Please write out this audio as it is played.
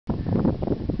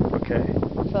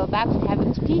So that's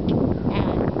Heaven's Peak,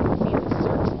 and you can see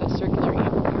the circular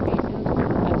amphitheater basins.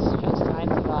 That's just signs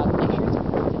of glaciers that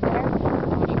existed there.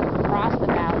 And when you go across the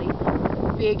valley,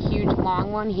 the big, huge,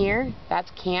 long one here, that's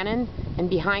Cannon, and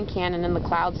behind Cannon in the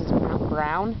clouds is Mount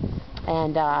Brown.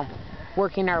 And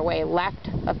working our way left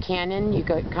of Canyon, you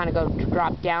kind of go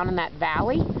drop down in that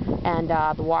valley, and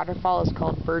the waterfall is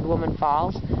called Birdwoman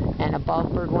Falls, and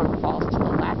above Birdwoman Falls to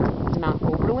the left is Mount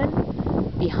Oberlin.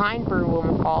 Behind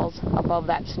Birdwoman Falls, above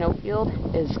that snowfield,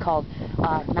 is called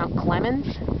Mount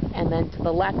Clemens, and then to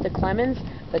the left of Clemens,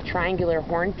 the triangular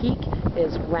horn peak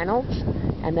is Reynolds,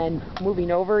 and then moving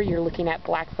over, you're looking at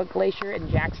Blackfoot Glacier and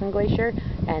Jackson Glacier,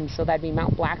 and so that'd be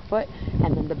Mount Blackfoot,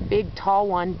 and then the big tall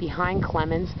one behind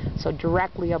Clemens, so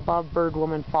directly above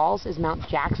Birdwoman Falls, is Mount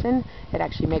Jackson. It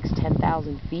actually makes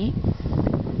 10,000 feet,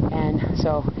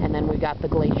 and then we got the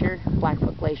glacier,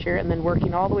 Blackfoot Glacier, and then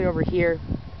working all the way over here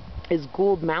is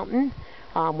Gould Mountain,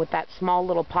 with that small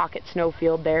little pocket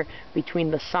snowfield there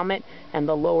between the summit and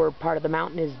the lower part of the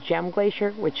mountain is Gem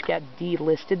Glacier, which got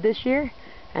delisted this year.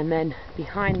 And then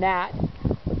behind that,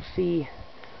 let's see,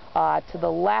 to the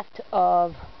left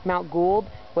of Mount Gould,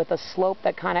 with a slope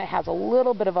that kind of has a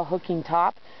little bit of a hooking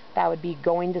top, that would be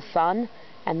Going to Sun.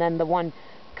 And then the one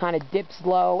kind of dips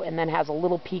low and then has a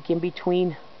little peak in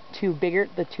between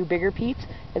the two bigger peaks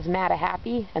is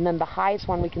Mattahappy. And then the highest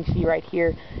one we can see right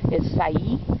here is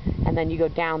Saï. And then you go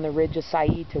down the ridge of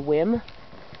Saï to Wim.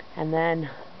 And then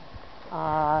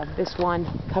this one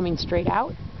coming straight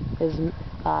out is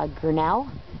Grinnell,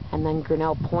 and then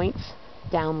Grinnell points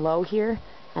down low here,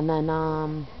 and then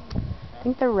I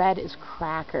think the red is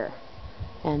Cracker,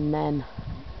 and then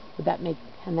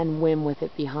Wim with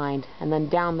it behind. And then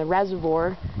down the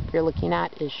reservoir you're looking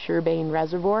at is Sherbane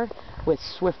Reservoir with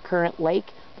Swift Current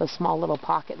Lake, the small little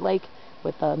pocket lake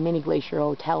with the Mini Glacier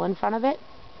Hotel in front of it.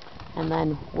 And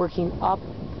then working up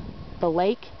the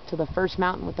lake to the first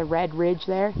mountain with the red ridge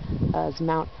there is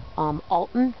Mount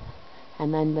Alton,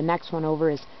 and then the next one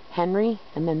over is Henry,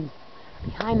 and then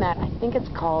behind that I think it's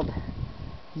called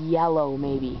Yellow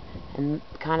maybe, and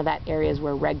kind of that area is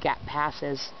where Red Gap Pass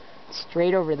is.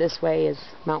 Straight over this way is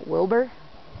Mount Wilbur,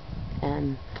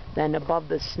 and then above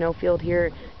the snowfield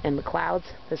here in the clouds,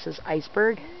 this is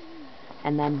Iceberg,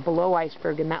 and then below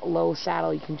Iceberg in that low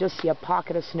saddle you can just see a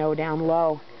pocket of snow down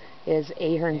low is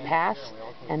Ahern Pass,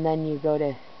 and then you go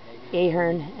to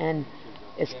Ahern and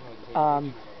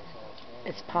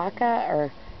Ispaka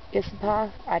or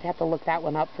Ispa, I'd have to look that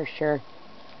one up for sure.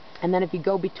 And then if you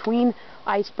go between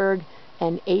Iceberg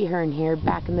and Ahern here,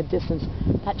 back in the distance,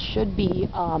 that should be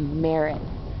Merritt,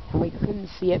 and we couldn't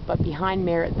see it, but behind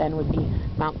Merritt then would be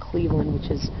Mount Cleveland,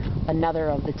 which is another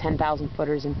of the 10,000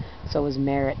 footers, and so is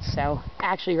Merritt. So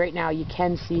actually right now you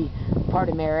can see part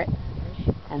of Merritt,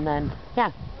 and then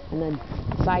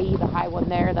Saï, the high one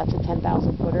there, that's a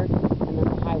 10,000 footer, and then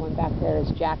the high one back there is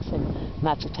Jackson, and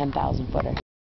that's a 10,000 footer.